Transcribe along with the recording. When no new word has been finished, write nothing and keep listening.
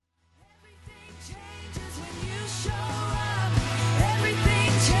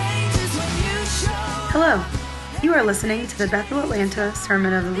Hello, you are listening to the Bethel Atlanta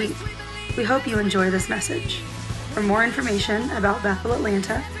Sermon of the Week. We hope you enjoy this message. For more information about Bethel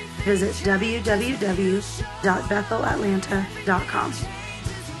Atlanta, visit www.bethelatlanta.com.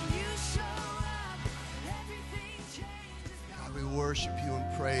 God, we worship you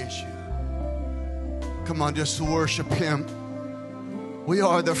and praise you. Come on, just worship him. We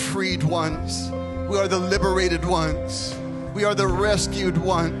are the freed ones. We are the liberated ones. We are the rescued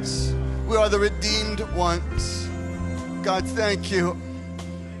ones. We are the redeemed ones. God, thank you.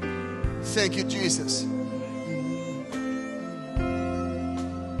 Thank you, Jesus.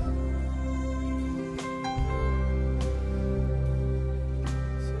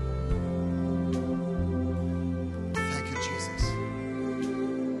 Thank you, Jesus.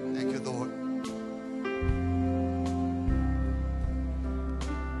 Thank you, Lord.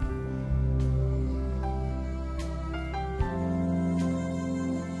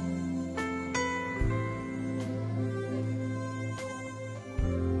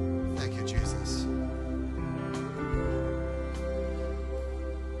 Thank you, Jesus.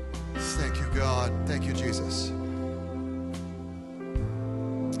 Thank you, God. Thank you, Jesus.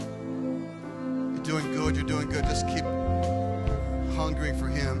 You're doing good. You're doing good. Just keep hungering for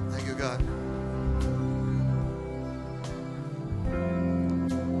him. Thank you, God.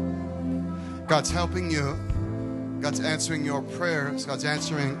 God's helping you. God's answering your prayers. God's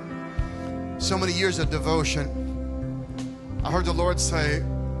answering so many years of devotion. I heard the Lord say,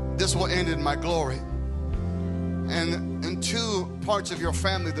 this will end in my glory. And in two parts of your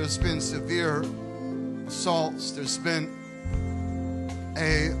family, there's been severe assaults. There's been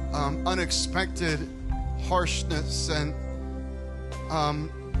a unexpected harshness and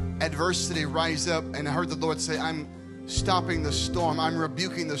adversity rise up. And I heard the Lord say, I'm stopping the storm. I'm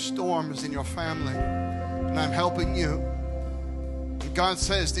rebuking the storms in your family. And I'm helping you. God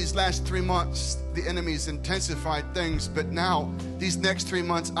says these last 3 months, the enemy's intensified things, but now, these next 3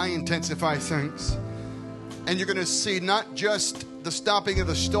 months, I intensify things. And you're going to see not just the stopping of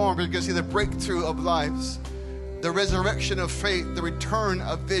the storm, but you're going to see the breakthrough of lives, the resurrection of faith, the return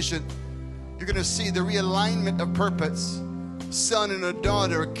of vision. You're going to see the realignment of purpose, son and a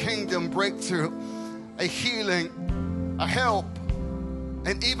daughter, a kingdom breakthrough, a healing, a help.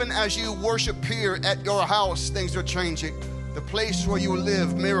 And even as you worship here at your house, things are changing. The place where you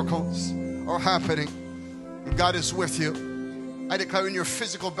live, miracles are happening. And God is with you. I declare in your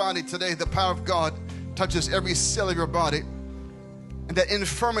physical body today, the power of God touches every cell of your body. And that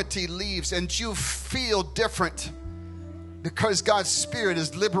infirmity leaves and you feel different because God's Spirit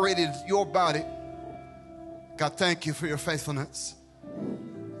has liberated your body. God, thank you for your faithfulness.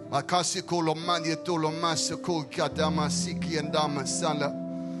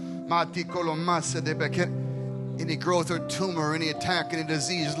 Any growth or tumor, any attack, any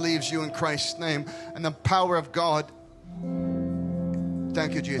disease leaves you in Christ's name. And the power of God.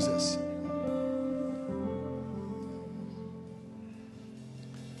 Thank you, Jesus.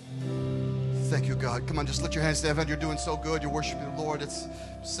 Thank you, God. Come on, just lift your hands to heaven. You're doing so good. You're worshiping the Lord. It's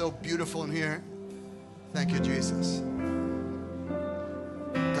so beautiful in here. Thank you, Jesus.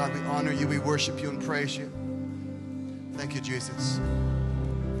 God, we honor you. We worship you and praise you. Thank you, Jesus.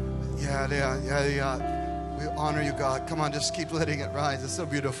 Yeah. We honor you, God. Come on, just keep letting it rise. It's so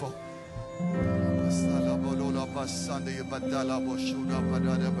beautiful.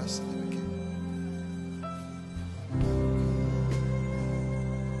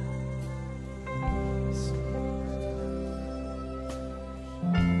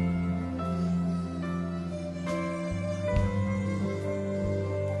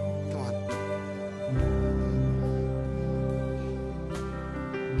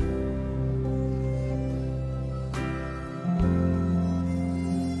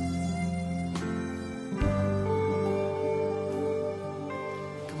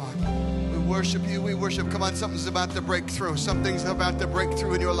 Worship you, we worship. Come on, something's about to break through. Something's about to break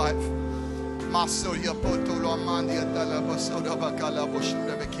through in your life.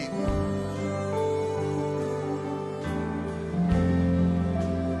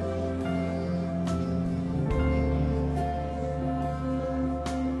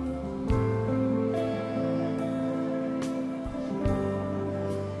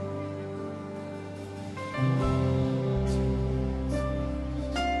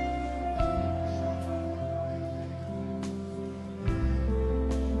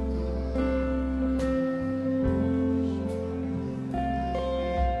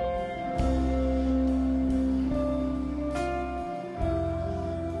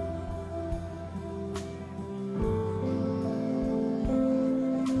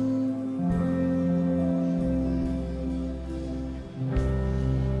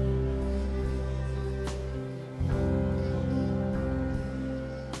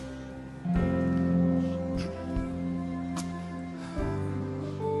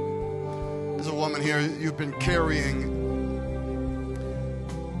 There's a woman here, you've been carrying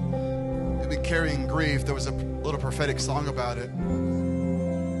grief. There was a little prophetic song about it.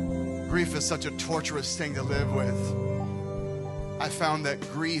 Grief is such a torturous thing to live with. I found that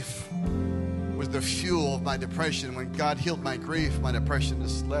grief was the fuel of my depression. When God healed my grief, my depression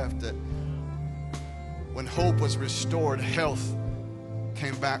just left. That when hope was restored, health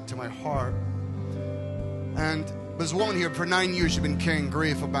came back to my heart. And there's a woman here, for 9 years you've been carrying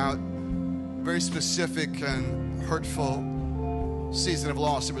grief about a very specific and hurtful season of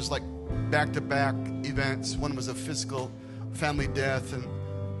loss. It was like back-to-back events. One was a physical family death, and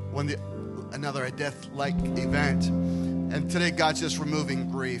another a death-like event. And today God's just removing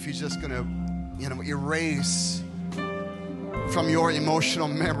grief. He's just going to, erase from your emotional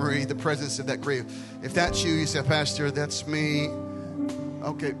memory the presence of that grief. If that's you, you say, Pastor, that's me.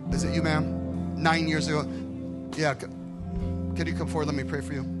 Okay, is it you, ma'am? 9 years ago. Yeah, can you come forward? Let me pray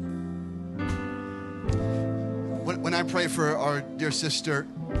for you. When I pray for our dear sister,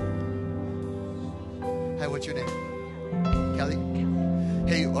 hey, what's your name? Kelly?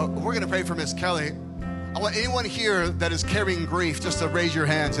 Hey, we're going to pray for Miss Kelly. I want anyone here that is carrying grief just to raise your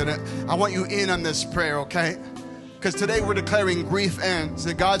hands, and I want you in on this prayer, okay? Because today we're declaring grief ends,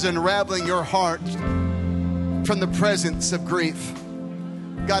 that God's unraveling your heart from the presence of grief.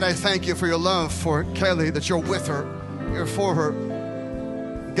 God, I thank you for your love for Kelly, that you're with her, you're for her.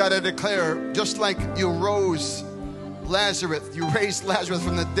 God, I declare, just like you raised Lazarus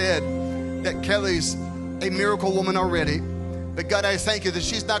from the dead, that Kelly's a miracle woman already. But God, I thank you that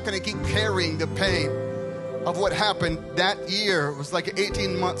she's not going to keep carrying the pain of what happened that year. It was like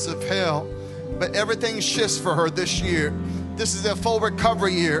 18 months of hell. But everything shifts for her this year. This is a full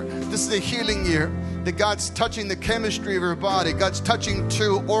recovery year. This is a healing year. That God's touching the chemistry of your body. God's touching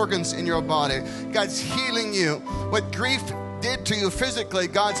 2 organs in your body. God's healing you. What grief did to you physically,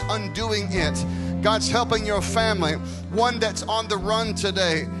 God's undoing it. God's helping your family. One that's on the run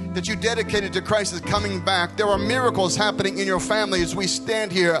today, that you dedicated to Christ, is coming back. There are miracles happening in your family as we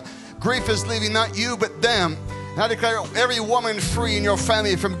stand here. Grief is leaving not you but them. And I declare every woman free in your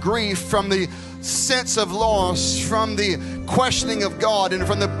family from grief, from the sense of loss, from the questioning of God, and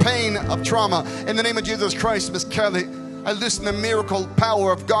from the pain of trauma. In the name of Jesus Christ, Miss Kelly, I loosen the miracle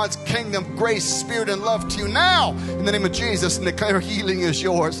power of God's kingdom, grace, spirit, and love to you now. In the name of Jesus, and declare healing is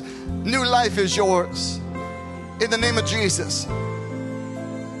yours. New life is yours. In the name of Jesus.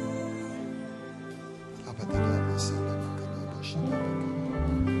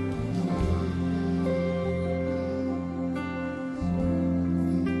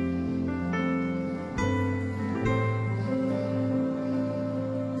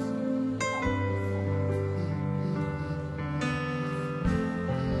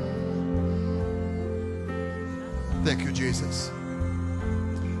 Thank you, Jesus.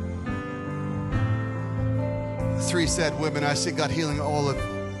 3 sad women. I see God healing all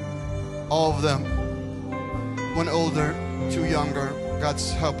of them. One older, 2 younger.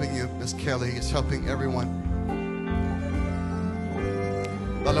 God's helping you, Miss Kelly. He's helping everyone.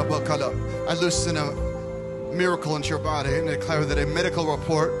 I loosen a miracle into your body and declare that a medical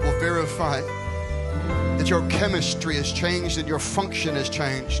report will verify that your chemistry has changed and your function has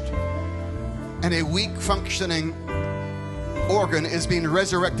changed. And a weak functioning organ is being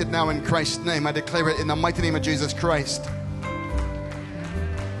resurrected now in Christ's name. I declare it in the mighty name of Jesus Christ.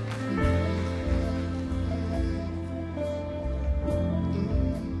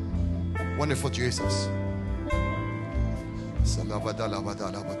 Wonderful Jesus.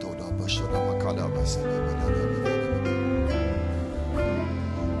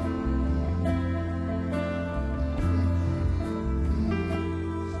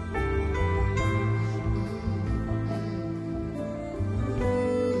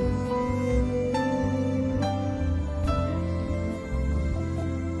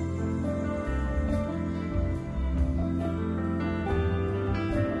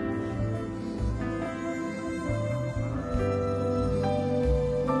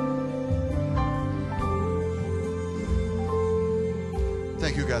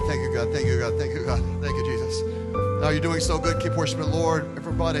 Thank you, God. Thank you, God. Thank you, God. Thank you, God. Thank you, Jesus. Now you're doing so good. Keep worshiping the Lord,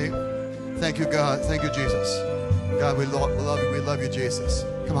 everybody. Thank you, God. Thank you, Jesus. God, we love you. We love you, Jesus.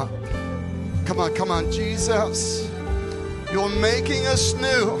 Come on. Come on. Come on, Jesus. You're making us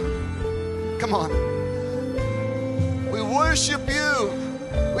new. Come on. We worship you.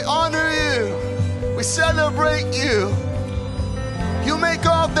 We honor you. We celebrate you. You make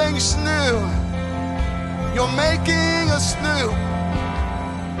all things new. You're making us new.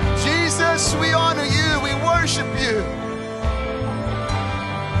 Jesus, we honor you. We worship you.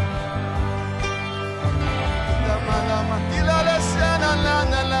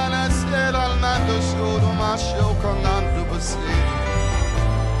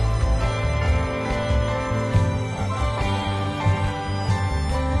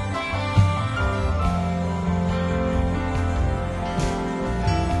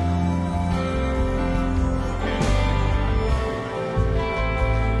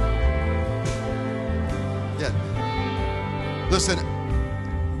 Listen,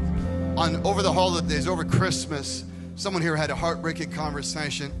 over the holidays, over Christmas, someone here had a heartbreaking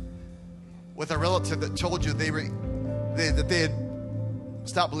conversation with a relative that told you that they had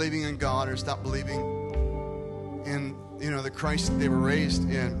stopped believing in God or stopped believing in the Christ that they were raised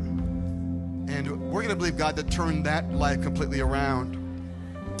in. And we're going to believe God to turn that life completely around.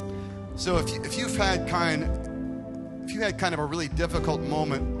 So if you've had kind of a really difficult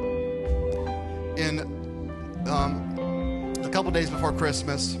moment in a couple days before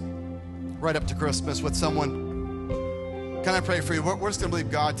Christmas, right up to Christmas with someone, can I pray for you? We're just going to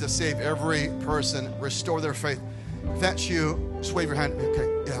believe God to save every person, restore their faith. If that's you, just wave your hand. Okay,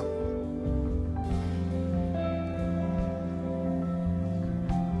 yeah.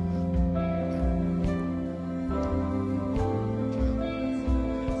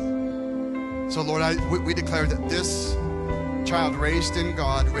 So Lord, we declare that this child raised in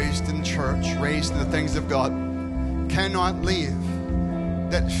God, raised in church, raised in the things of God, cannot leave.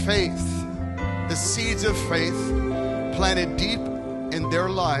 That faith, the seeds of faith planted deep in their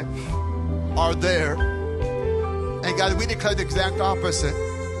life are there. And God, we declare the exact opposite.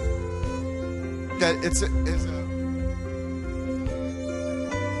 That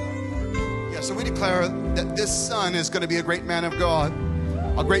so we declare that this son is going to be a great man of God,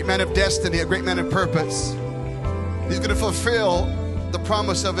 a great man of destiny, a great man of purpose. He's going to fulfill the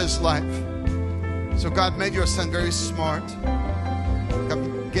promise of his life. So God made your son very smart.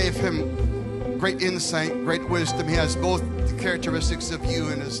 God gave him great insight, great wisdom. He has both the characteristics of you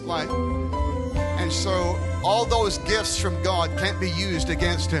in his life. And so all those gifts from God can't be used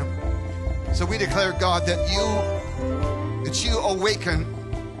against him. So we declare, God, that you awaken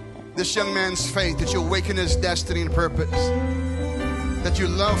this young man's faith, that you awaken his destiny and purpose, that you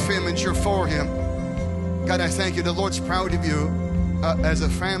love him and you're for him. God, I thank you. The Lord's proud of you as a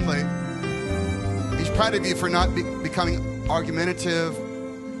family. He's proud of you for not becoming argumentative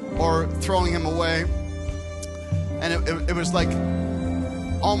or throwing him away. And it was like,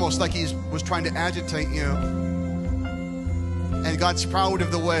 almost like he was trying to agitate you. And God's proud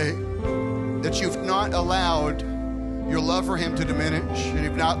of the way that you've not allowed your love for him to diminish, and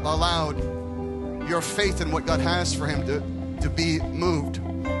you've not allowed your faith in what God has for him to be moved.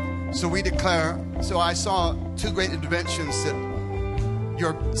 So we declare, so I saw two great interventions that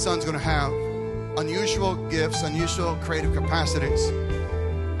your son's going to have. Unusual gifts, unusual creative capacities.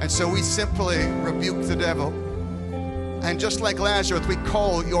 And so we simply rebuke the devil. And just like Lazarus, we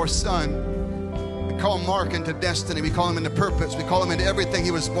call your son, we call Mark into destiny, we call him into purpose, we call him into everything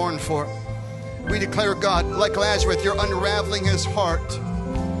he was born for. We declare, God, like Lazarus, you're unraveling his heart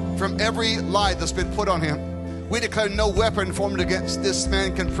from every lie that's been put on him. We declare no weapon formed against this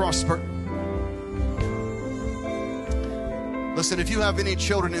man can prosper. Listen, if you have any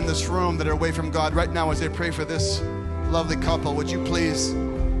children in this room that are away from God right now, as I pray for this lovely couple, would you please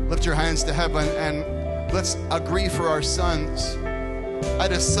lift your hands to heaven and let's agree for our sons. I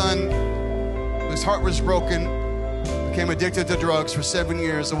had a son whose heart was broken, became addicted to drugs for 7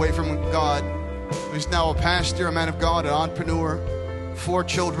 years away from God, who's now a pastor, a man of God, an entrepreneur, 4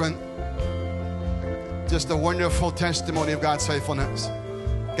 children. Just a wonderful testimony of God's faithfulness.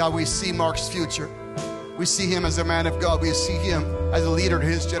 God, we see Mark's future. We see him as a man of God. We see him as a leader in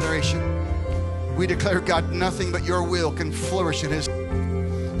his generation. We declare, God, nothing but your will can flourish in his,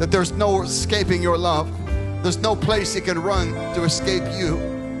 that there's no escaping your love. There's no place he can run to escape you.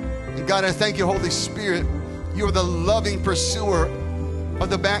 And God, I thank you, Holy Spirit. You are the loving pursuer of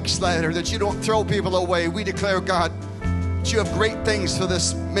the backslider, that you don't throw people away. We declare, God, that you have great things for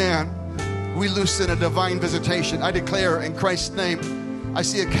this man. We loosen a divine visitation. I declare in Christ's name, I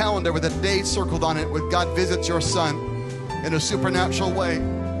see a calendar with a date circled on it where God visits your son in a supernatural way.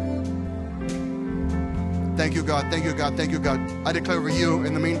 Thank you, God. Thank you, God. Thank you, God. I declare over you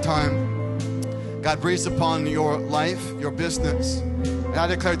in the meantime, God breathes upon your life, your business. And I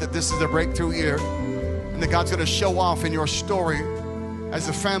declare that this is a breakthrough year and that God's going to show off in your story as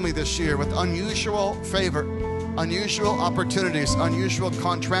a family this year with unusual favor, unusual opportunities, unusual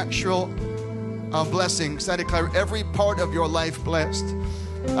contractual blessings. I declare every part of your life blessed.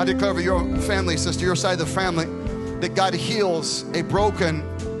 I declare over your family, sister, your side of the family, that God heals a broken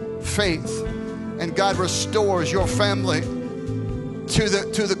faith and God restores your family to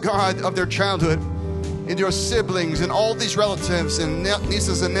the God of their childhood and your siblings and all these relatives and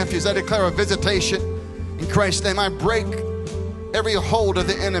nieces and nephews. I declare a visitation in Christ's name. I break every hold of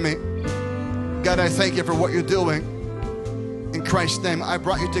the enemy. God, I thank you for what you're doing. In Christ's name, I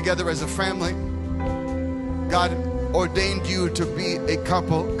brought you together as a family. God ordained you to be a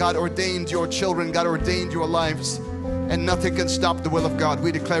couple. God ordained your children. God ordained your lives. And nothing can stop the will of God.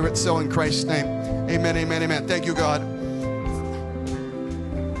 We declare it so in Christ's name. Amen, amen, amen. Thank you, God.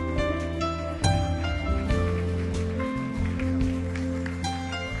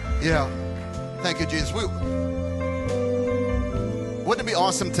 Yeah. Thank you, Jesus. Wouldn't it be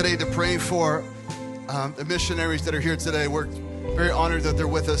awesome today to pray for the missionaries that are here today? We're very honored that they're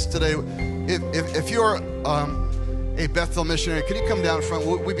with us today. If you're a Bethel missionary, can you come down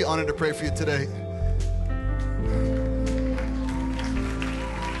front? We'd be honored to pray for you today.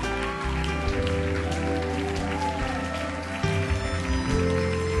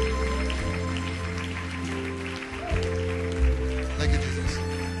 Thank you, Jesus.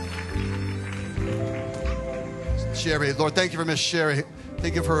 Sherry, Lord, thank you for Miss Sherry.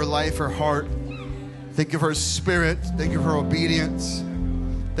 Thank you for her life, her heart. Thank you for her spirit. Thank you for her obedience.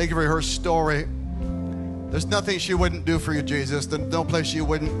 Thank you for her story. There's nothing she wouldn't do for you, Jesus. There's no place she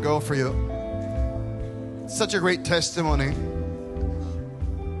wouldn't go for you. Such a great testimony.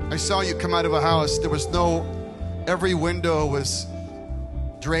 I saw you come out of a house. There was every window was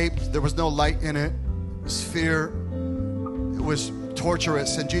draped. There was no light in it. It was fear. It was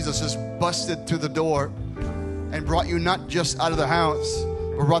torturous. And Jesus just busted through the door and brought you not just out of the house,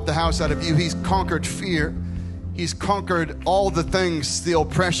 but brought the house out of you. He's conquered fear. He's conquered all the things, the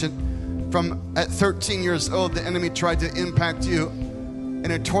oppression. From at 13 years old, the enemy tried to impact you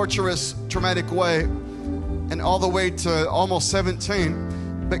in a torturous, traumatic way, and all the way to almost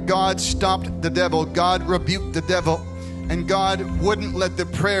 17. But God stopped the devil. God rebuked the devil. And God wouldn't let the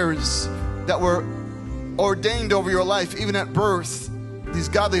prayers that were ordained over your life, even at birth, these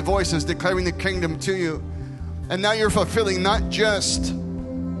godly voices declaring the kingdom to you. And now you're fulfilling not just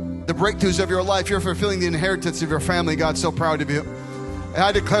the breakthroughs of your life, you're fulfilling the inheritance of your family. God's so proud of you. And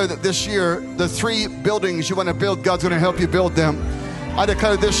I declare that this year, the 3 buildings you want to build, God's going to help you build them. I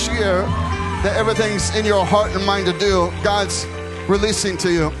declare this year that everything's in your heart and mind to do, God's releasing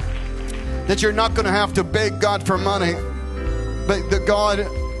to you. That you're not going to have to beg God for money, but that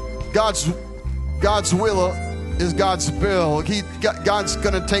God's will is God's bill. God's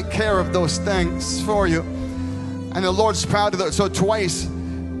going to take care of those things for you. And the Lord's proud of that. So twice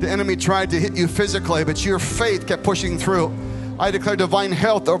the enemy tried to hit you physically, but your faith kept pushing through. I declare divine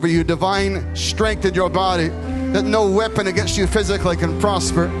health over you, divine strength in your body, that no weapon against you physically can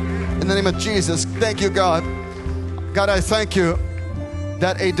prosper. In the name of Jesus, thank you, God. God, I thank you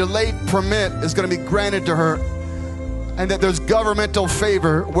that a delayed permit is going to be granted to her, and that there's governmental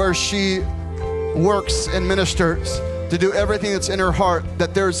favor where she works and ministers to do everything that's in her heart,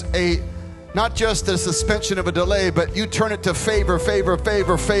 that there's not just a suspension of a delay, but you turn it to favor, favor,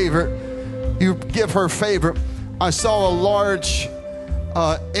 favor, favor. You give her favor. I saw a large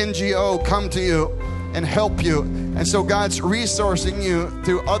NGO come to you and help you. And so God's resourcing you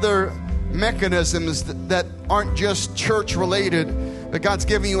through other mechanisms that aren't just church related, but God's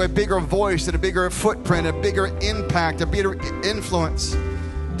giving you a bigger voice and a bigger footprint, a bigger impact, a bigger influence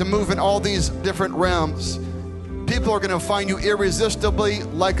to move in all these different realms. People are going to find you irresistibly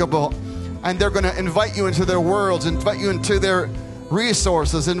likable, and they're going to invite you into their worlds, invite you into their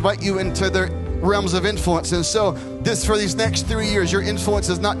resources, invite you into their realms of influence. And so for these next 3 years, your influence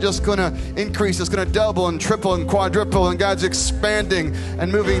is not just going to increase, it's going to double and triple and quadruple, and God's expanding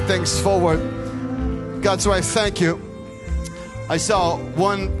and moving things forward. God, so I thank you. I saw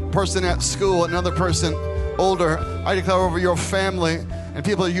one person at school, another person older. I declare over your family and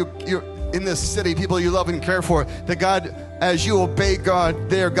people you're in this city, people you love and care for, that God, as you obey God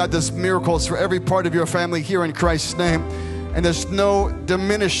there, God does miracles for every part of your family here in Christ's name. And there's no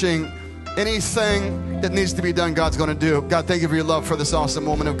diminishing anything that needs to be done, God's going to do. God, thank you for your love for this awesome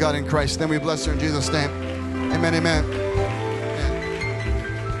woman of God in Christ. Then we bless her in Jesus' name. Amen, amen.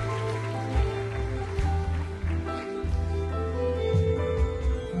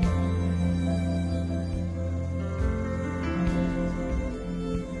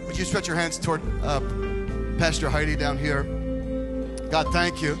 Would you stretch your hands toward Pastor Heidi down here? God,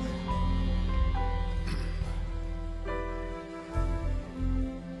 thank you.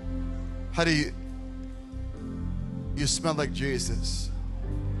 Heidi, you smell like Jesus.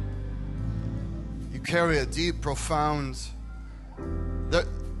 You carry a deep, profound...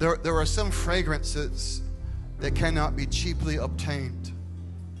 There are some fragrances that cannot be cheaply obtained,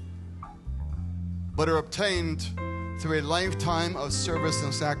 but are obtained through a lifetime of service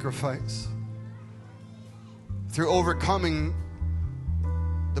and sacrifice. through overcoming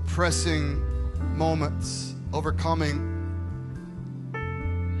the pressing moments, overcoming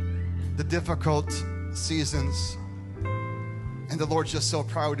the difficult seasons. And the Lord's just so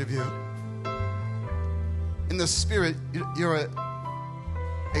proud of you. In the spirit, you're a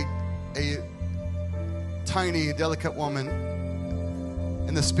tiny, delicate woman.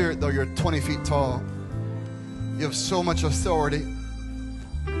 In the spirit, though, you're 20 feet tall. You have so much authority.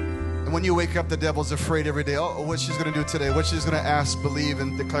 And when you wake up, the devil's afraid every day. Oh, what she's going to do today, what she's going to ask, believe,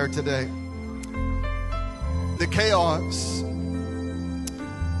 and declare today. The chaos,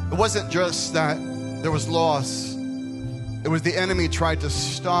 it wasn't just that there was loss. It was the enemy tried to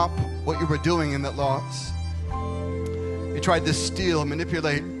stop what you were doing in that loss. He tried to steal,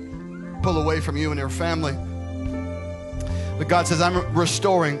 manipulate, pull away from you and your family. But God says, I'm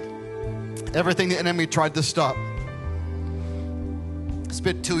restoring everything the enemy tried to stop. It's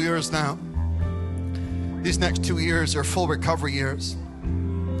been 2 years now. These next 2 years are full recovery years.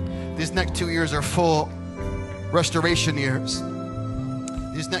 These next 2 years are full restoration years.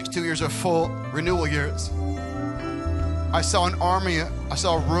 These next 2 years are full renewal years. I saw an army, I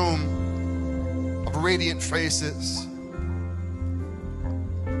saw a room of radiant faces.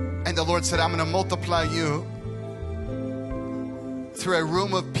 And the Lord said, I'm going to multiply you through a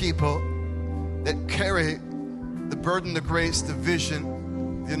room of people that carry the burden, the grace, the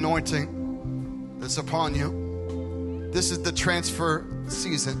vision, the anointing that's upon you. This is the transfer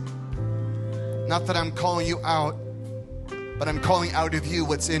season. Not that I'm calling you out, but I'm calling out of you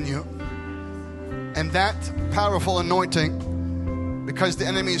what's in you. And that powerful anointing, because the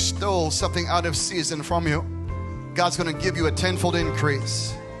enemy stole something out of season from you, God's going to give you a tenfold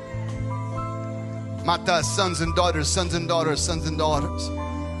increase. Mata, sons and daughters, sons and daughters, sons and daughters.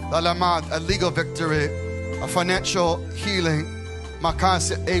 A legal victory, a financial healing.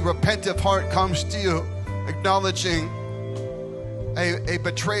 Makas, a repentant heart comes to you, acknowledging a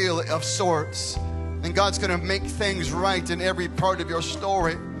betrayal of sorts. And God's going to make things right in every part of your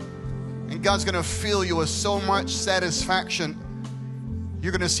story. And God's going to fill you with so much satisfaction.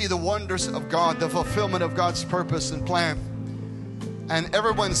 You're going to see the wonders of God, the fulfillment of God's purpose and plan. And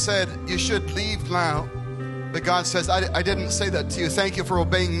everyone said, you should leave now. But God says, I didn't say that to you. Thank you for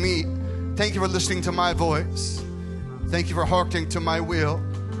obeying me. Thank you for listening to my voice. Thank you for hearkening to my will.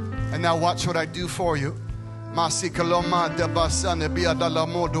 And now watch what I do for you. I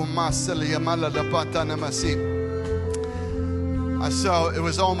saw it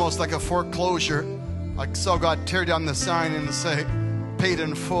was almost like a foreclosure. I saw God tear down the sign and say, paid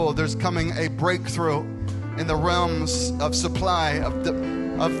in full. There's coming a breakthrough in the realms of supply,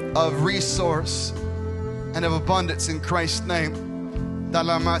 of resource, and of abundance in Christ's name.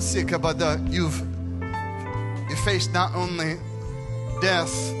 You faced not only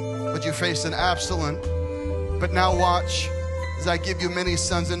death, but you faced an Absalom. But now watch, as I give you many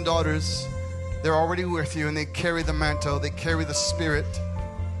sons and daughters, they're already with you and they carry the mantle, they carry the spirit.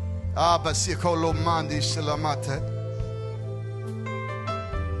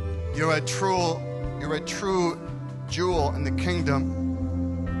 You're a true jewel in the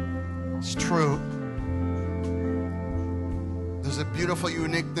kingdom. It's true. There's a beautiful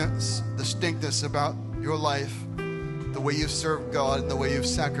uniqueness, distinctness about your life, the way you've served God and the way you've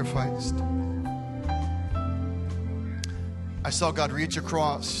sacrificed. I saw God reach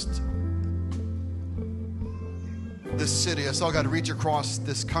across this city. I saw God reach across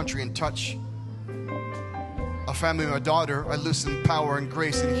this country and touch a family or a daughter. I loosen power and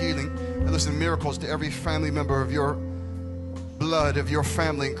grace and healing. I loosen miracles to every family member of your blood, of your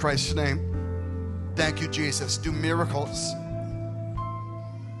family, in Christ's name. Thank you, Jesus. Do miracles.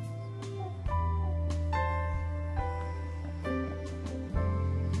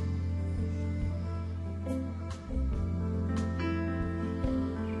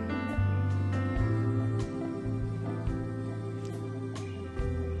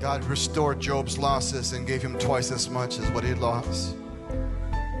 God restored Job's losses and gave him twice as much as what he had lost.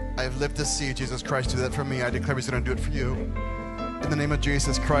 I have lived to see Jesus Christ do that for me. I declare he's going to do it for you. In the name of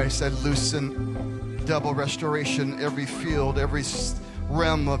Jesus Christ, I loosen double restoration, every field, every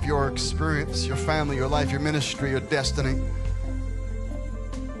realm of your experience, your family, your life, your ministry, your destiny.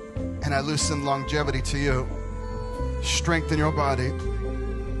 And I loosen longevity to you. Strengthen your body.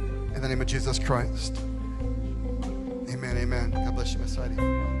 In the name of Jesus Christ. Amen, amen. God bless you, Miss Heidi. You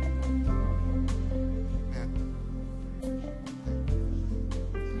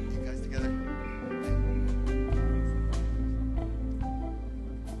guys together?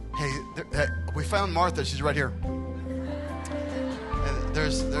 Hey, we found Martha. She's right here. And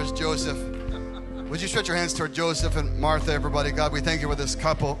there's Joseph. Would you stretch your hands toward Joseph and Martha, everybody? God, we thank you for this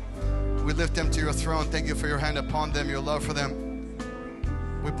couple. We lift them to your throne. Thank you for your hand upon them, your love for them.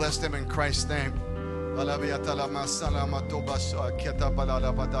 We bless them in Christ's name.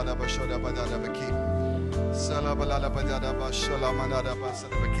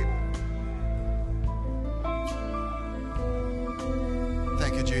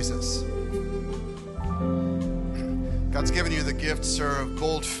 Thank you, Jesus. God's given you the gift, sir, of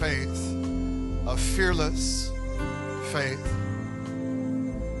bold faith, of fearless faith.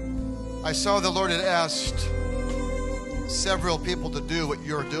 I saw the Lord had asked several people to do what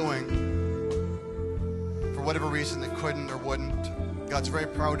you're doing. For whatever reason, they couldn't or wouldn't. God's very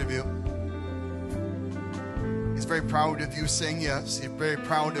proud of you. He's very proud of you saying yes. He's very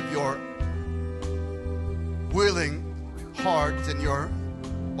proud of your willing heart and your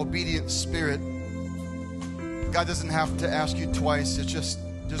obedient spirit. God doesn't have to ask you twice. It's just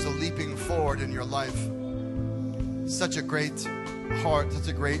there's a leaping forward in your life. Such a great heart, such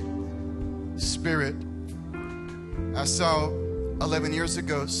a great spirit. I saw 11 years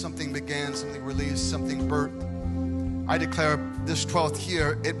ago something began, something released, something birthed. I declare this 12th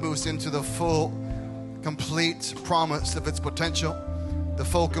year it moves into the full, complete promise of its potential, the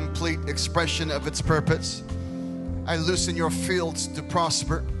full, complete expression of its purpose. I loosen your fields to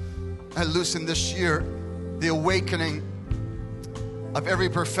prosper. I loosen this year the awakening of every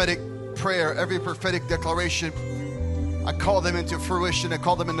prophetic prayer, every prophetic declaration. I call them into fruition. I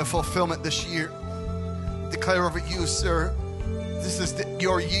call them into fulfillment this year. Declare over you, sir, this is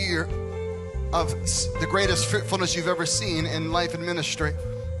your year of the greatest fruitfulness you've ever seen in life and ministry.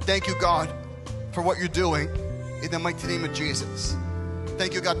 Thank you, God, for what you're doing in the mighty name of Jesus.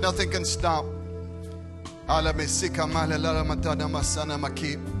 Thank you, God. Nothing can stop.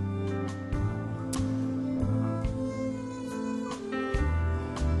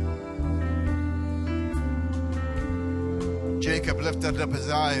 Jacob lifted up his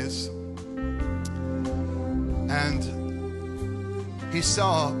eyes and he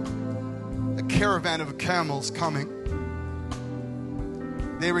saw a caravan of camels coming.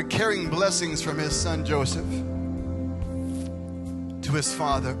 They were carrying blessings from his son Joseph to his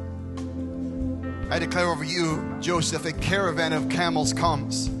father. I declare over you, Joseph, a caravan of camels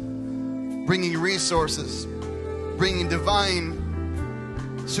comes, bringing resources, bringing divine,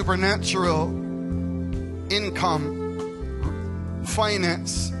 supernatural income,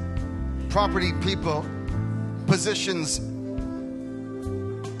 finance, property, people, positions,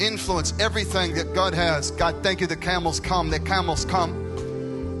 influence, everything that God has. God, thank you, the camels come. The camels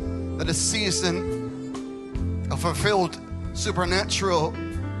come. That a season of fulfilled supernatural.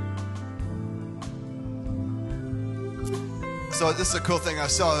 So this is a cool thing. I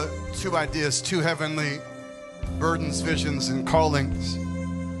saw two ideas, two heavenly burdens, visions, and callings.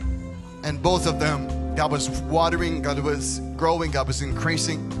 And both of them, God was watering, God was growing, God was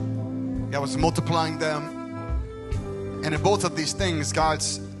increasing, God was multiplying them. And in both of these things,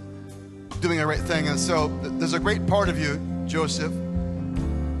 God's doing a right thing. And so there's a great part of you, Joseph,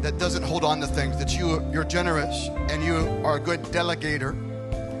 that doesn't hold on to things, that you're generous and you are a good delegator.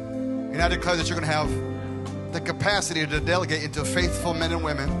 And I declare that you're going to have the capacity to delegate into faithful men and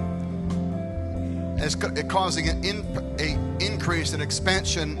women. It's causing an increase, an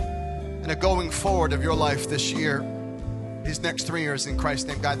expansion, and a going forward of your life this year, these next 3 years in Christ's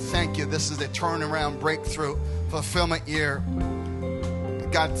name. God, thank you. This is a turnaround, breakthrough, fulfillment year.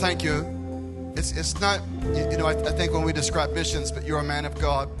 God, thank you. It's not, I think when we describe missions, but you're a man of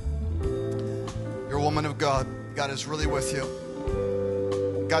God. You're a woman of God. God is really with you.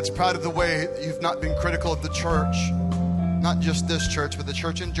 God's proud of the way that you've not been critical of the church, not just this church, but the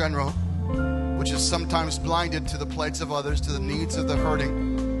church in general, which is sometimes blinded to the plights of others, to the needs of the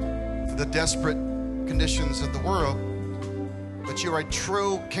hurting, to the desperate conditions of the world. But you're a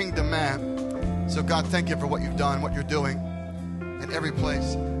true kingdom man. So God, thank you for what you've done, what you're doing in every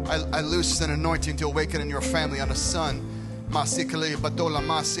place. I loose an anointing to awaken in your family on a son. Awakening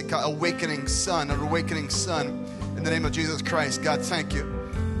son, an awakening son. In the name of Jesus Christ, God, thank you.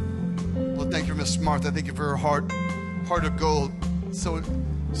 Well, thank you, Miss Martha. Thank you for her heart of gold. So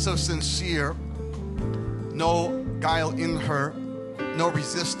sincere. No guile in her. No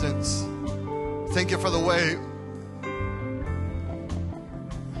resistance. Thank you for the way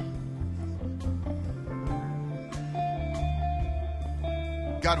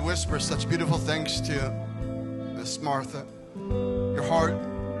God whispers such beautiful things to Miss Martha. Your heart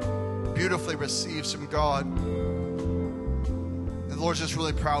beautifully receives from God. And the Lord's just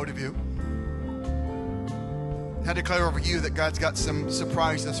really proud of you. I declare over you that God's got some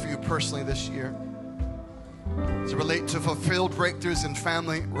surprises for you personally this year. To relate to fulfilled breakthroughs in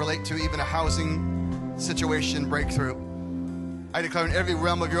family, relate to even a housing situation breakthrough. I declare in every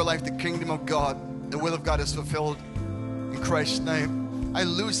realm of your life, the kingdom of God, the will of God is fulfilled in Christ's name. I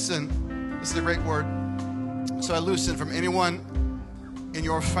loosen, this is a great word. So I loosen from anyone in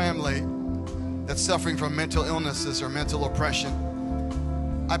your family that's suffering from mental illnesses or mental oppression.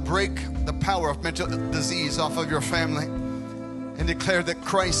 I break the power of mental disease off of your family and declare that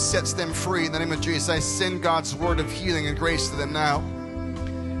Christ sets them free in the name of Jesus. I send God's word of healing and grace to them now.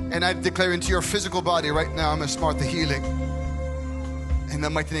 And I declare into your physical body right now, I'm going to start the healing. In the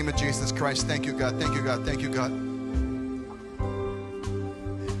mighty name of Jesus Christ. Thank you, God. Thank you, God. Thank you, God.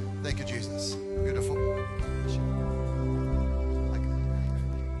 Thank you, Jesus. Beautiful.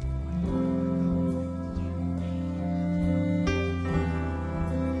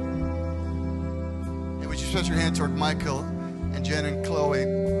 And would you stretch your hand toward Michael and Jen and Chloe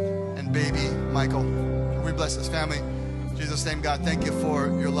and baby Michael? We bless this family. In Jesus' name, God, thank you for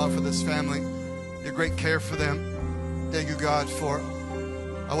your love for this family, your great care for them. Thank you, God, for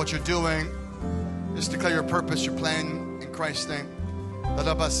what you're doing. Just declare your purpose, your plan in Christ's name. So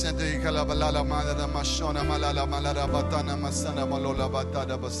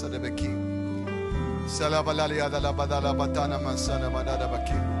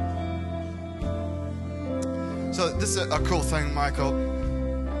this is a cool thing, Michael.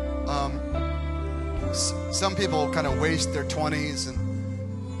 Some people kind of waste their 20s,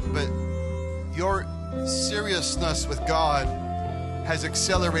 but your seriousness with God has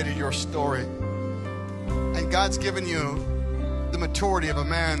accelerated your story. And God's given you the maturity of a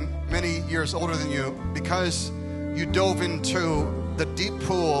man many years older than you because you dove into the deep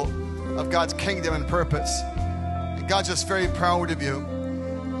pool of God's kingdom and purpose. And God's just very proud of you.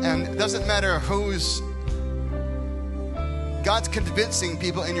 And it doesn't matter who's, God's convincing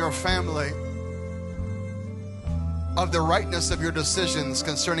people in your family of the rightness of your decisions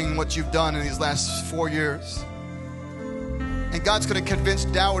concerning what you've done in these last 4 years. And God's going to convince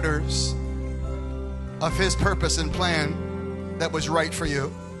doubters of his purpose and plan that was right for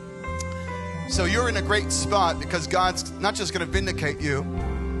you. So you're in a great spot because God's not just going to vindicate you,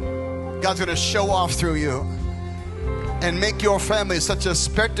 God's going to show off through you and make your family such a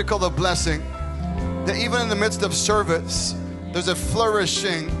spectacle of blessing that even in the midst of service, there's a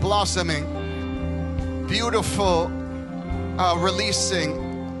flourishing, blossoming, beautiful releasing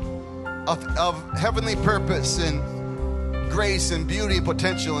of heavenly purpose and grace and beauty and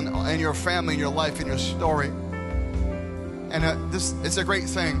potential in your family, in your life, in your story. And it's a great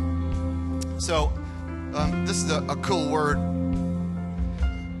thing. So this is a cool word.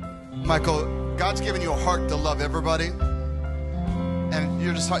 Michael, God's given you a heart to love everybody. And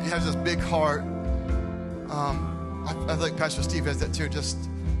you have this big heart. I think Pastor Steve has that too, just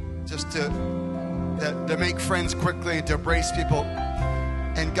to make friends quickly and to embrace people.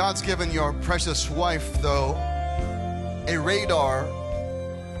 And God's given your precious wife, though, a radar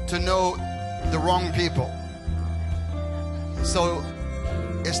to know the wrong people. So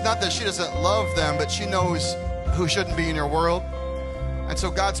it's not that she doesn't love them, but she knows who shouldn't be in your world. And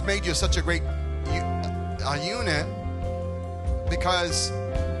so God's made you such a great unit because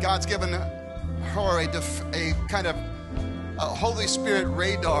God's given her a kind of a Holy Spirit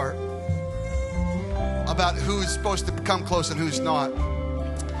radar about who's supposed to come close and who's not.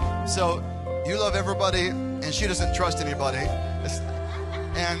 So you love everybody and she doesn't trust anybody.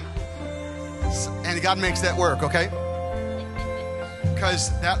 And God makes that work, okay?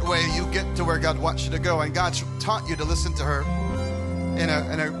 Because that way you get to where God wants you to go. And God's taught you to listen to her in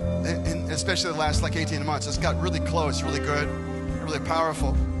especially the last 18 months. It's got really close, really good, really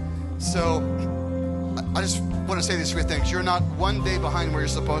powerful. So I just want to say these three things. You're not one day behind where you're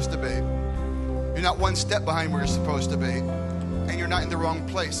supposed to be. You're not one step behind where you're supposed to be. And you're not in the wrong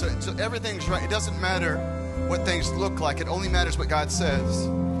place. So everything's right. It doesn't matter what things look like. It only matters what God says.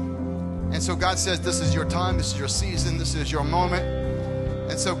 And so God says, this is your time. This is your season. This is your moment.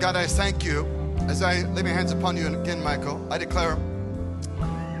 And so, God, I thank you. As I lay my hands upon you again, Michael, I declare,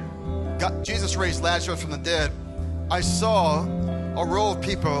 God, Jesus raised Lazarus from the dead. I saw a row of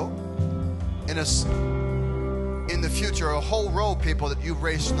people in the future, a whole row of people that you've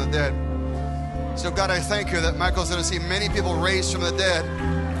raised from the dead. So, God, I thank you that Michael's going to see many people raised from the dead.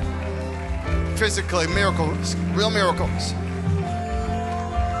 Physically, miracles, real miracles.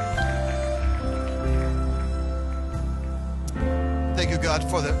 Thank you, God,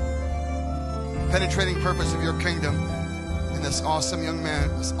 for the penetrating purpose of your kingdom in this awesome young man,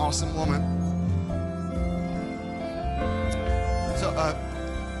 this awesome woman. So,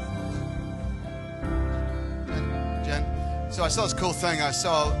 Jen, so I saw this cool thing. I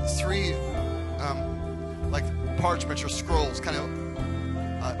saw 3 parchments or scrolls, kind of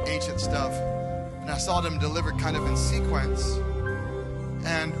ancient stuff. And I saw them delivered kind of in sequence.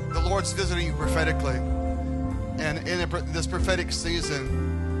 And the Lord's visiting you prophetically. And in this prophetic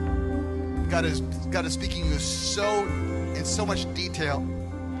season, God is speaking to you in so much detail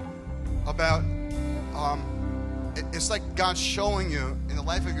about, it's like God's showing you in the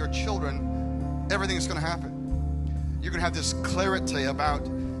life of your children, everything that's going to happen. You're going to have this clarity about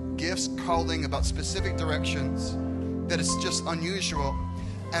gifts, calling, about specific directions that is just unusual.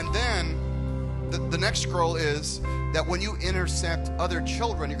 And then the next scroll is that when you intersect other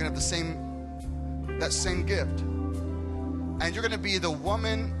children, you're going to have that same gift. And you're going to be the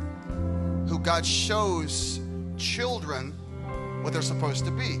woman who God shows children what they're supposed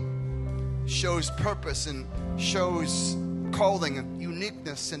to be. Shows purpose and shows calling and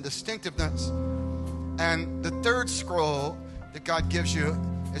uniqueness and distinctiveness. And the third scroll that God gives you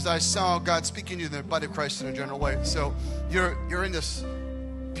is I saw God speaking to you in the body of Christ in a general way. So you're in this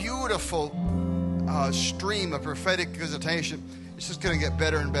beautiful stream of prophetic visitation. It's just going to get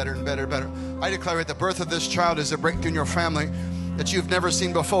better and better and better and better. I declare at the birth of this child is a breakthrough in your family that you've never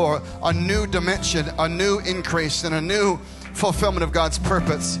seen before, a new dimension, a new increase, and a new fulfillment of God's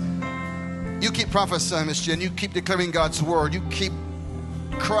purpose. You keep prophesying, Miss Jen. You keep declaring God's word. You keep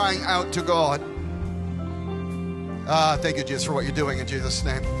crying out to God. Thank you, Jesus, for what you're doing in Jesus'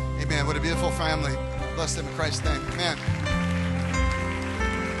 name. Amen. What a beautiful family. Bless them in Christ's name. Amen.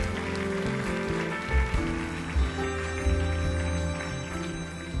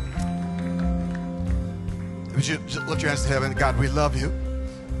 Would you just lift your hands to heaven? God, we love you.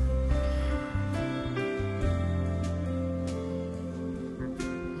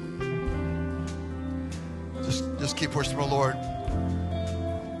 Just keep worshiping the Lord.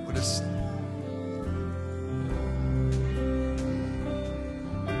 We'll just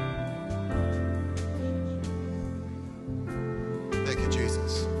thank you,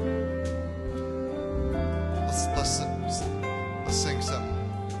 Jesus. Let's sing something.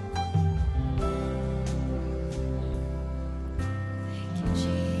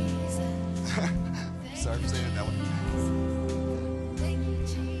 Sorry for saying that one. Thank you,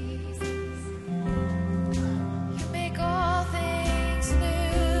 Jesus. You make all things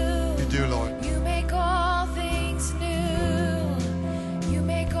new. You do, Lord. You make all things new. You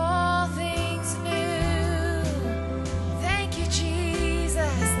make all things new. Thank you,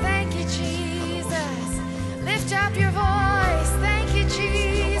 Jesus. Thank you, Jesus. Lift up your voice. Thank you,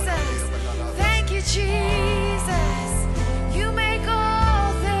 Jesus. Thank you, Jesus. You make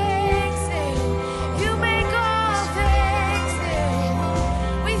all things new. You make all things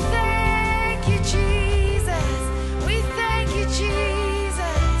new. We thank you, Jesus. We thank you,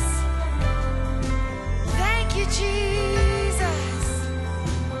 Jesus. Thank you, Jesus.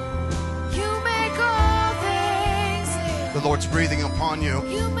 You make all things new. The Lord's breathing upon you.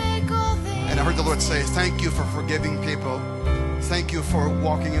 You make all things. And I heard the Lord say, thank you for forgiving people. Thank you for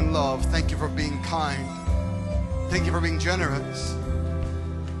walking in love. Thank you for being kind. Thank you for being generous.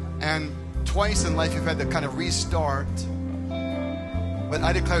 And twice in life you've had to kind of restart. But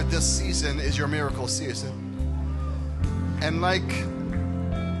I declare this season is your miracle season. And like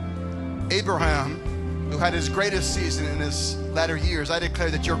Abraham, who had his greatest season in his latter years, I declare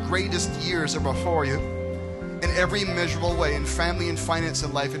that your greatest years are before you in every measurable way, in family and finance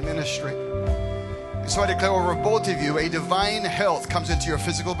and life and ministry. And so I declare over both of you, a divine health comes into your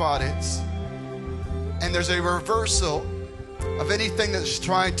physical bodies. And there's a reversal of anything that's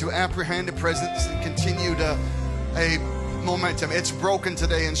trying to apprehend a presence and continue to a momentum. It's broken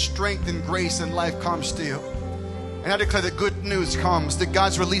today, and strength and grace and life comes to you. And I declare that good news comes, that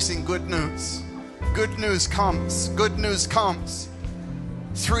God's releasing good news. Good news comes. Good news comes.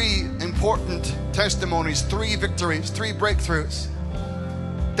 3 important testimonies, 3 victories, 3 breakthroughs.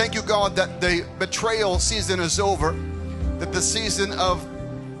 Thank you, God, that the betrayal season is over, that the season of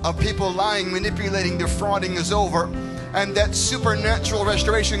people lying, manipulating, defrauding is over, and that supernatural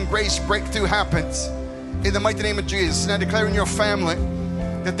restoration, grace, breakthrough happens in the mighty name of Jesus. And I declare in your family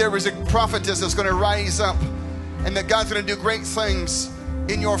that there is a prophetess that's going to rise up, and that God's going to do great things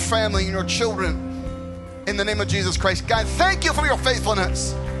in your family, in your children, in the name of Jesus Christ. God, thank you for your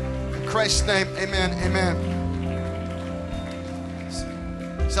faithfulness. In Christ's name, amen, amen.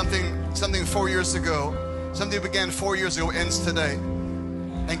 Something 4 years ago, something began 4 years ago ends today.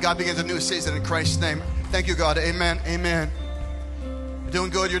 And God begins a new season in Christ's name. Thank you, God. Amen. Amen. You're doing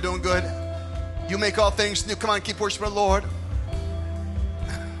good. You're doing good. You make all things new. Come on, keep worshiping the Lord.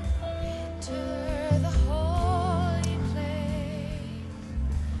 Enter the holy place.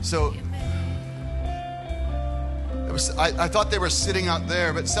 So I thought they were sitting out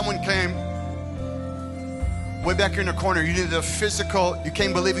there, but someone came way back here in the corner. You needed a physical, you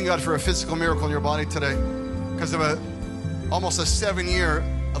came believing God for a physical miracle in your body today because of a almost a 7-year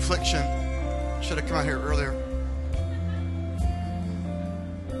affliction. Should have come out here earlier.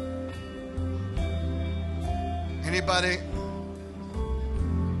 Anybody?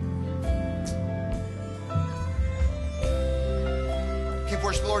 Keep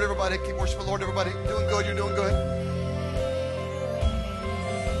worshiping the Lord, everybody. Keep worshiping the Lord, everybody. Doing good. You're doing good.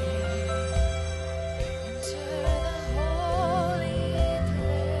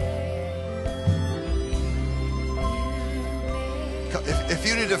 If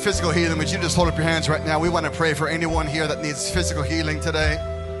you need a physical healing, would you just hold up your hands right now? We want to pray for anyone here that needs physical healing today.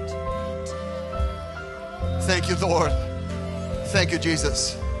 Thank you, Lord. Thank you,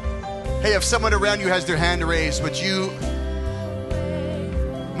 Jesus. Hey, if someone around you has their hand raised, would you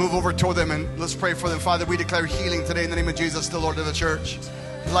move over toward them and let's pray for them. Father, we declare healing today in the name of Jesus, the Lord of the church.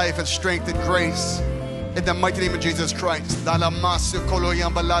 Life and strength and grace in the mighty name of Jesus Christ.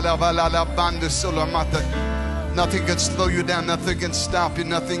 Nothing can slow you down. Nothing can stop you.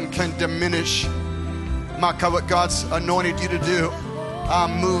 Nothing can diminish what God's anointed you to do.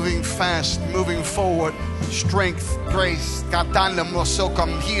 Moving fast, moving forward. Strength, grace,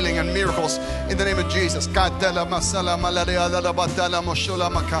 healing and miracles in the name of Jesus. Thank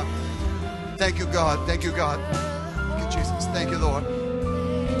you, God. Thank you, God. Thank you, Jesus. Thank you, Lord.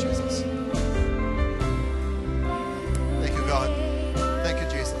 Thank you, Jesus. Thank you, God. Thank you,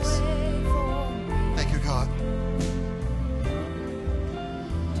 Jesus. Thank you, God.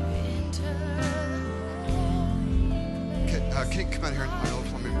 Okay, can you come out here and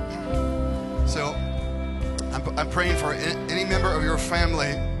for me? So, I'm praying for any member of your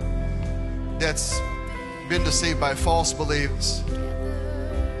family that's been deceived by false beliefs,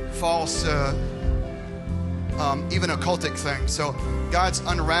 false, even occultic things. So God's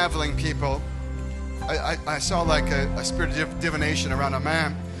unraveling people. I saw like a spirit of divination around a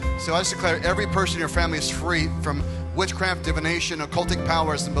man. So I just declare every person in your family is free from witchcraft, divination, occultic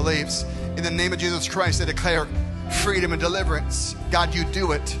powers and beliefs. In the name of Jesus Christ, I declare freedom and deliverance. God, you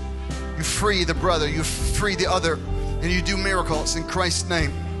do it. You free the brother, you free the other, and you do miracles in Christ's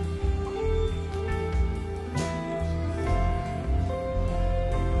name.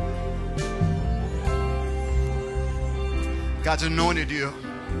 God's anointed you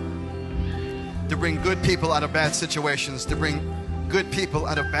to bring good people out of bad situations, to bring good people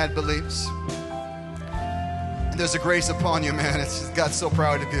out of bad beliefs. And there's a grace upon you, man. God's so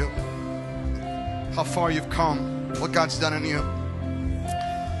proud of you. How far you've come, what God's done in you.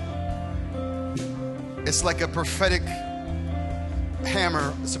 It's like a prophetic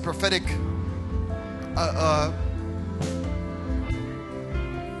hammer. It's a prophetic,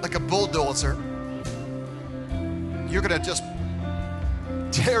 like a bulldozer. You're going to just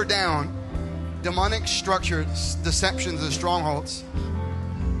tear down demonic structures, deceptions, and strongholds.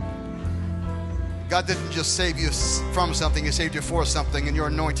 God didn't just save you from something. He saved you for something, and you're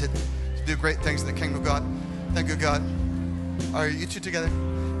anointed to do great things in the kingdom of God. Thank you, God. Are you two together?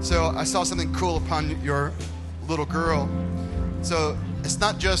 So I saw something cool upon your little girl. So it's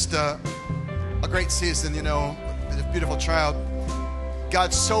not just a great season, you know, a beautiful child.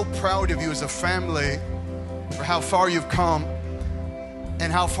 God's so proud of you as a family for how far you've come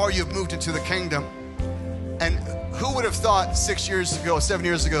and how far you've moved into the kingdom. And who would have thought 6 years ago, 7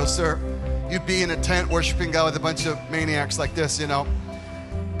 years ago, sir, you'd be in a tent worshiping God with a bunch of maniacs like this, you know?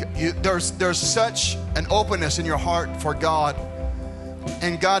 There's such an openness in your heart for God.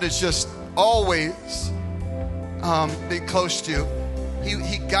 And God is just always being close to you.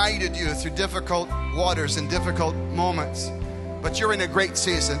 He guided you through difficult waters and difficult moments. But you're in a great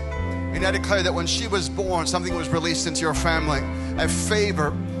season. And I declare that when she was born, something was released into your family. A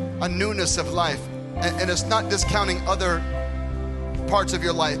favor, a newness of life. And it's not discounting other parts of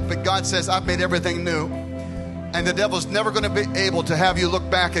your life. But God says, I've made everything new. And the devil's never going to be able to have you look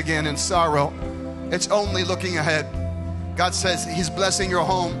back again in sorrow. It's only looking ahead. God says he's blessing your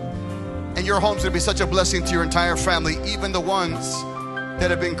home. And your home's going to be such a blessing to your entire family. Even the ones that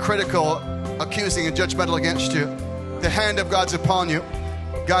have been critical, accusing, and judgmental against you. The hand of God's upon you.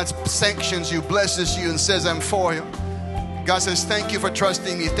 God sanctions you, blesses you, and says, I'm for you. God says, thank you for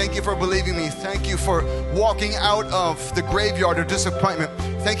trusting me. Thank you for believing me. Thank you for walking out of the graveyard of disappointment.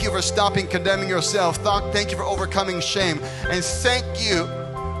 Thank you for stopping condemning yourself. Thank you for overcoming shame. And thank you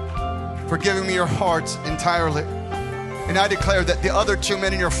for giving me your heart entirely. And I declare that the other 2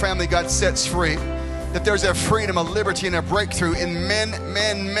 men in your family God sets free. That there's a freedom, a liberty, and a breakthrough in men.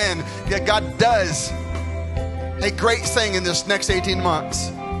 That God does a great thing in this next 18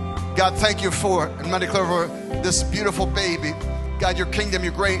 months. God, thank you for it. And I declare for this beautiful baby, God, your kingdom,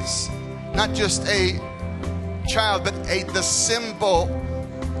 your grace, not just a child, but the symbol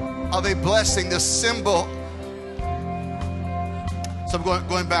of a blessing, the symbol So I'm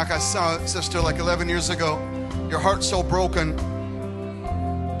going back. I saw a sister like 11 years ago. Your heart so broken.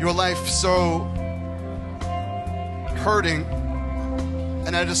 Your life so hurting.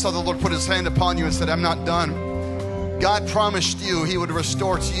 And I just saw the Lord put his hand upon you and said, I'm not done. God promised you he would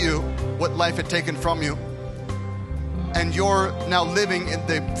restore to you what life had taken from you. And you're now living in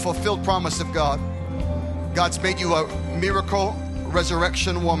the fulfilled promise of God. God's made you a miracle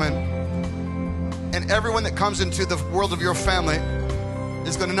resurrection woman. And everyone that comes into the world of your family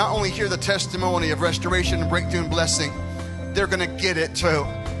is going to not only hear the testimony of restoration and breakthrough and blessing, they're going to get it too.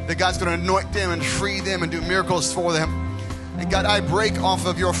 That God's going to anoint them and free them and do miracles for them. And God, I break off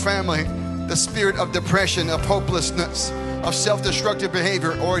of your family the spirit of depression, of hopelessness, of self-destructive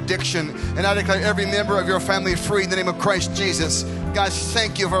behavior or addiction. And I declare every member of your family free in the name of Christ Jesus. God,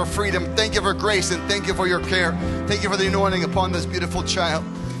 thank you for freedom. Thank you for grace, and thank you for your care. Thank you for the anointing upon this beautiful child.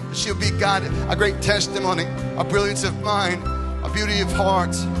 She'll be, God, a great testimony, a brilliance of mind, a beauty of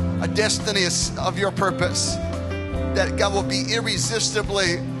heart, a destiny of your purpose. That God will be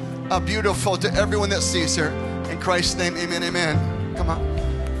irresistibly beautiful to everyone that sees her. In Christ's name, amen, amen. Come on.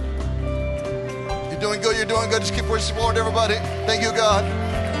 You're doing good, you're doing good. Just keep worshiping the Lord, everybody. Thank you, God.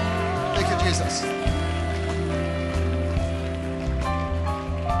 Thank you, Jesus.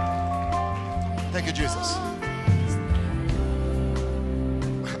 Thank you, Jesus.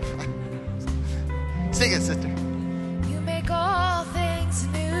 Sing it, sister. You make all things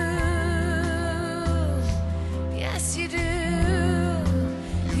new. Yes, you do.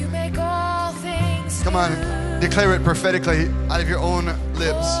 You make all things new. Come on, declare it prophetically out of your own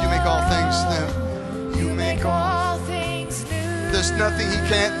lips. You make all things new. You make all things new. There's nothing he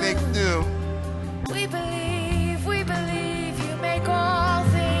can't make new. We believe you make all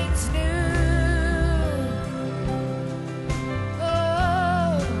things new.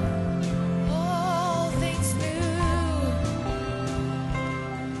 Oh, all things new.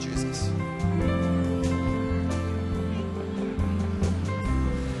 Jesus.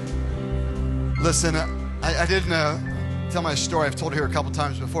 Listen, I didn't tell my story. I've told it here a couple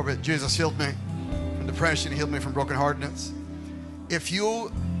times before, but Jesus healed me from depression. He healed me from brokenheartedness. If your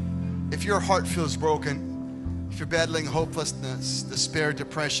heart feels broken, if you're battling hopelessness, despair,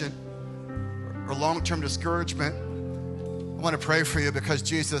 depression, or long-term discouragement, I want to pray for you because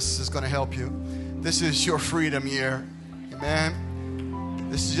Jesus is going to help you. This is your freedom year. Amen.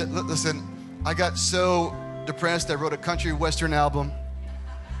 Listen, I got so depressed, I wrote a country western album.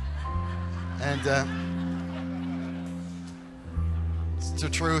 And it's the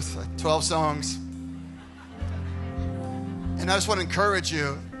truth, 12 songs. And I just want to encourage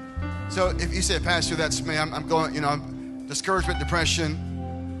you. So if you say, Pastor, that's me, I'm going, I'm discouragement, depression,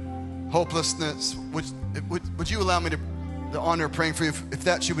 hopelessness. Would you allow me the honor of praying for you? If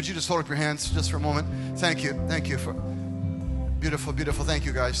that's you, would you just hold up your hands just for a moment? Thank you. Thank you for beautiful, beautiful. Thank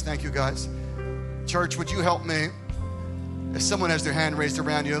you, guys. Thank you, guys. Church, would you help me? If someone has their hand raised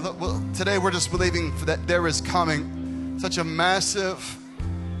around you, well, today we're just believing for that there is coming such a massive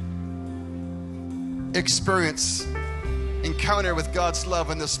experience, encounter with God's love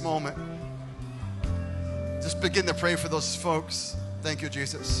in this moment. Just begin to pray for those folks. Thank you,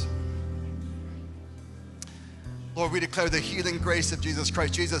 Jesus. Lord, we declare the healing grace of Jesus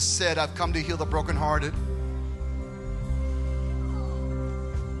Christ. Jesus said, I've come to heal the brokenhearted.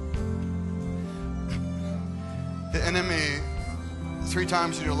 The enemy, 3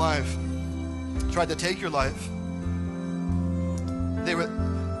 times in your life, tried to take your life.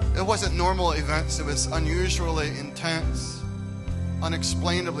 It wasn't normal events. It was unusually intense,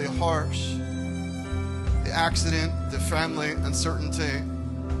 unexplainably harsh. The accident, the family uncertainty,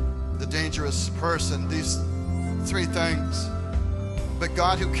 the dangerous person, these 3 things. But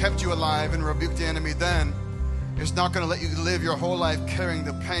God, who kept you alive and rebuked the enemy then, is not going to let you live your whole life carrying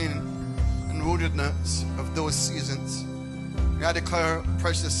the pain and woundedness of those seasons. And I declare,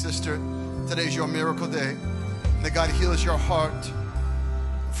 precious sister, today's your miracle day. And that God heals your heart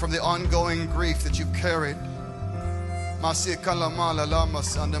from the ongoing grief that you've carried. It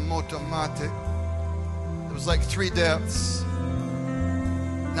was like 3 deaths.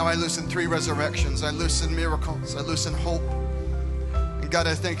 Now I loosen 3 resurrections. I loosen miracles. I loosen hope. And God,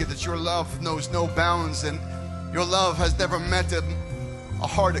 I thank you that your love knows no bounds, and your love has never met a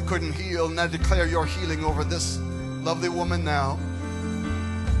heart that couldn't heal. And I declare your healing over this lovely woman now.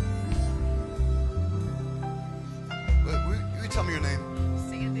 Will you tell me your name?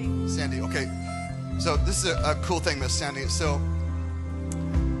 Sandy. Okay. So this is a cool thing, Miss Sandy. So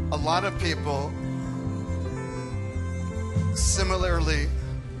a lot of people similarly,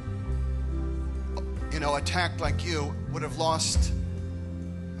 attacked like you would have lost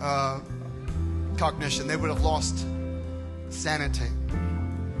cognition. They would have lost sanity.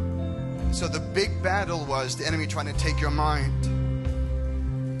 So the big battle was the enemy trying to take your mind.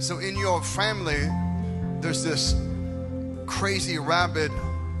 So in your family, there's this crazy, rabid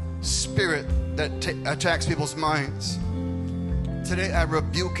spirit that attacks people's minds. Today I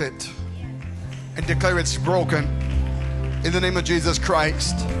rebuke it and declare it's broken in the name of Jesus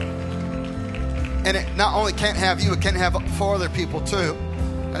Christ. And it not only can't have you, it can have 4 other people too.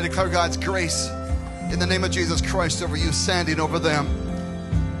 I declare God's grace in the name of Jesus Christ over you, Sandy, and over them.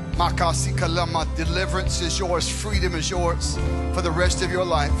 Deliverance is yours, freedom is yours for the rest of your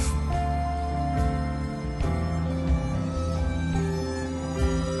life.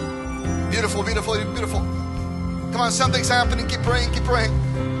 Beautiful, beautiful, beautiful. Come on, something's happening. Keep praying, keep praying.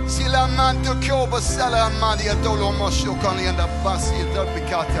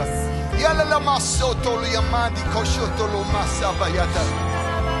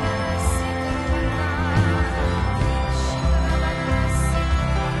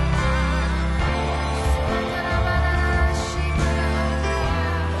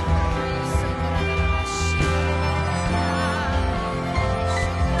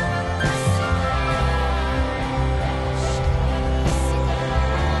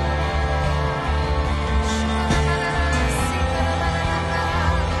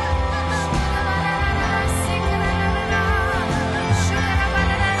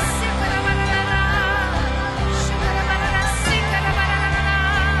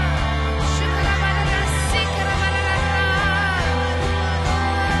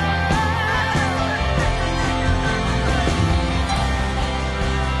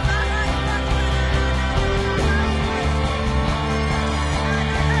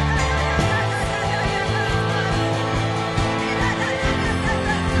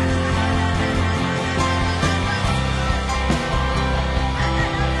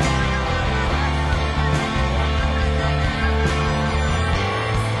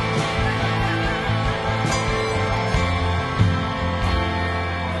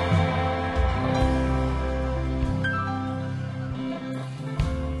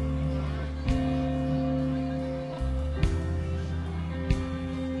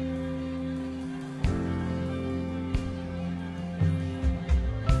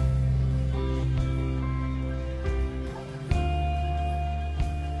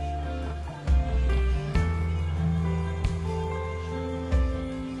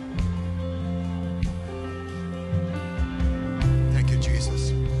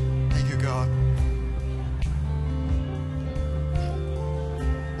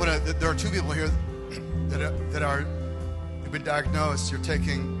 There are 2 people here that are you've been diagnosed. You've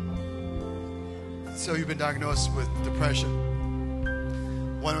been diagnosed with depression.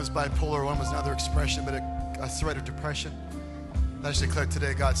 One was bipolar, one was another expression, but a threat of depression. I just declare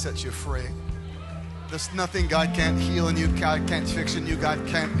today, God sets you free. There's nothing God can't heal in you, God can't fix in you, God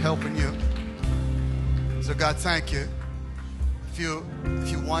can't help in you. So God, thank you. If you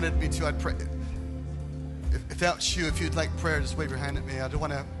wanted me to, I'd pray. If that's you, if you'd like prayer, just wave your hand at me. I don't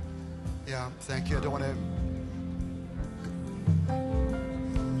want to. Yeah, thank you. I don't want to.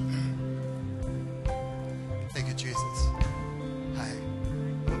 Thank you, Jesus. Hi.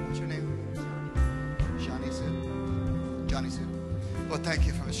 What's your name? Shani Sue. Johnny Sue. Well, thank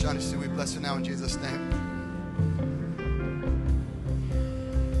you for Miss Shani Sue. We bless her now in Jesus' name.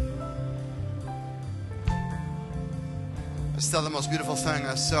 I saw the most beautiful thing.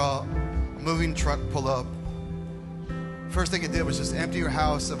 I saw a moving truck pull up. First thing it did was just empty your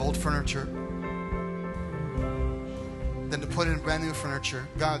house of old furniture. Then to put in brand new furniture.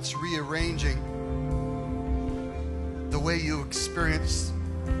 God's rearranging the way you experience,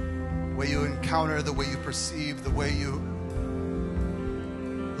 the way you encounter, the way you perceive, the way you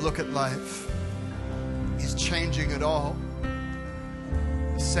look at life. He's changing it all.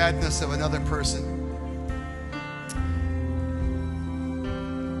 The sadness of another person.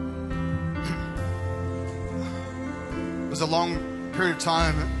 A long period of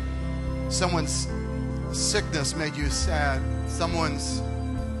time, someone's sickness made you sad. Someone's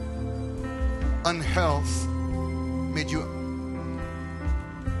unhealth made you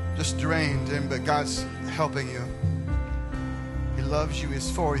just drained. But God's helping you. He loves you.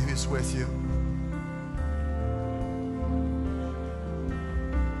 He's for you. He's with you.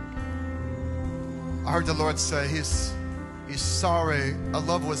 I heard the Lord say He's sorry. A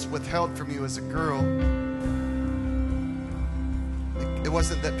love was withheld from you as a girl. It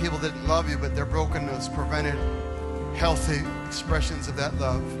wasn't that people didn't love you, but their brokenness prevented healthy expressions of that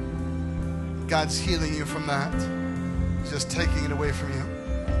love. God's healing you from that. He's just taking it away from you.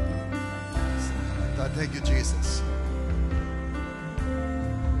 I thank you, Jesus.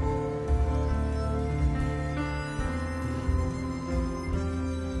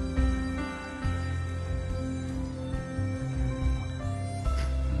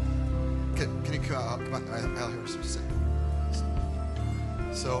 come on, I'll hear some sing.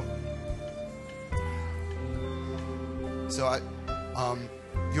 So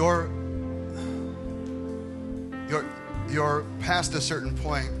you're past a certain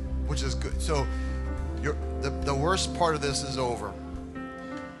point, which is good. So the worst part of this is over.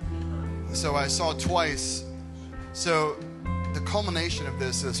 So I saw twice. So the culmination of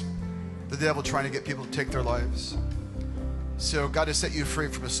this is the devil trying to get people to take their lives. So God has set you free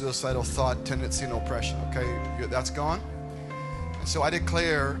from a suicidal thought, tendency, and oppression. Okay, that's gone. And so I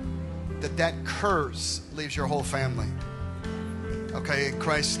declare that curse leaves your whole family. Okay, in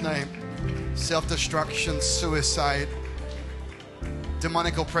Christ's name, self-destruction, suicide,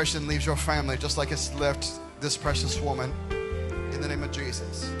 demonic oppression leaves your family just like it's left this precious woman. In the name of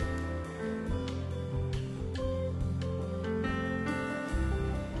Jesus.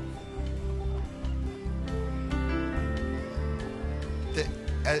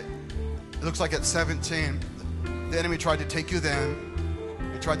 It looks like at 17, the enemy tried to take you then.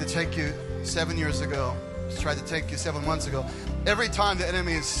 He tried to take you 7 years ago. He tried to take you 7 months ago. Every time the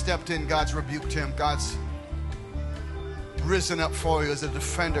enemy has stepped in, God's rebuked him. God's risen up for you as a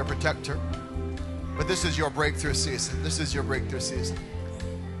defender, protector. But this is your breakthrough season. This is your breakthrough season.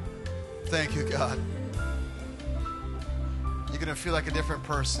 Thank you, God. You're going to feel like a different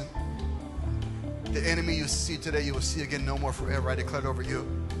person. The enemy you see today, you will see again no more forever. I declare it over you.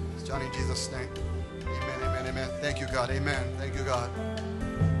 It's Johnny, in Jesus' name. Amen, amen, amen. Thank you, God. Amen. Thank you, God.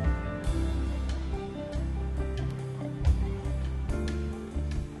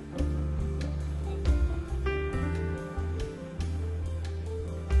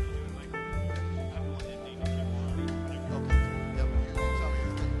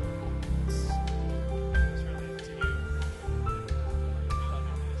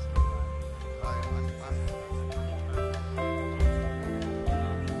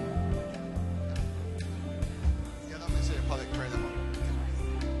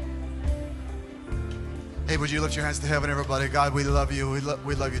 Hey, would you lift your hands to heaven, everybody? God, we love you. We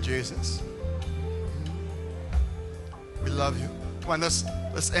love you, Jesus. We love you. Come on, let's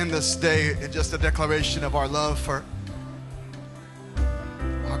end this day in just a declaration of our love for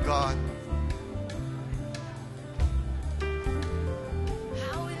our God.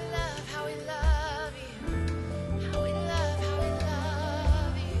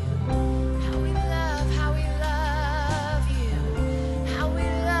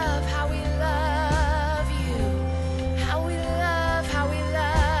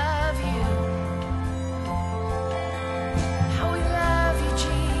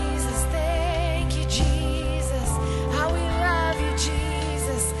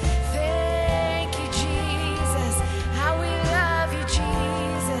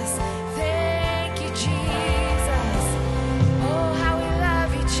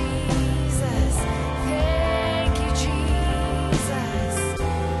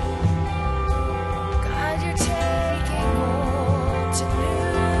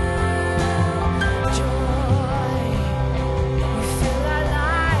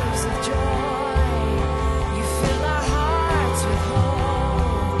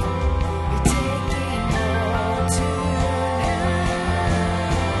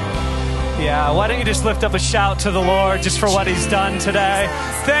 Why don't you just lift up a shout to the Lord just for what he's done today.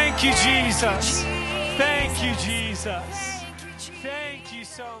 Thank you, Jesus. Thank you, Jesus. Thank you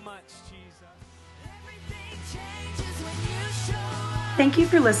so much, Jesus. Thank you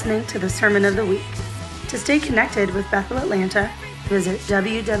for listening to the Sermon of the Week. To stay connected with Bethel Atlanta, visit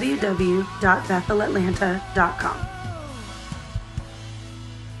www.bethelatlanta.com.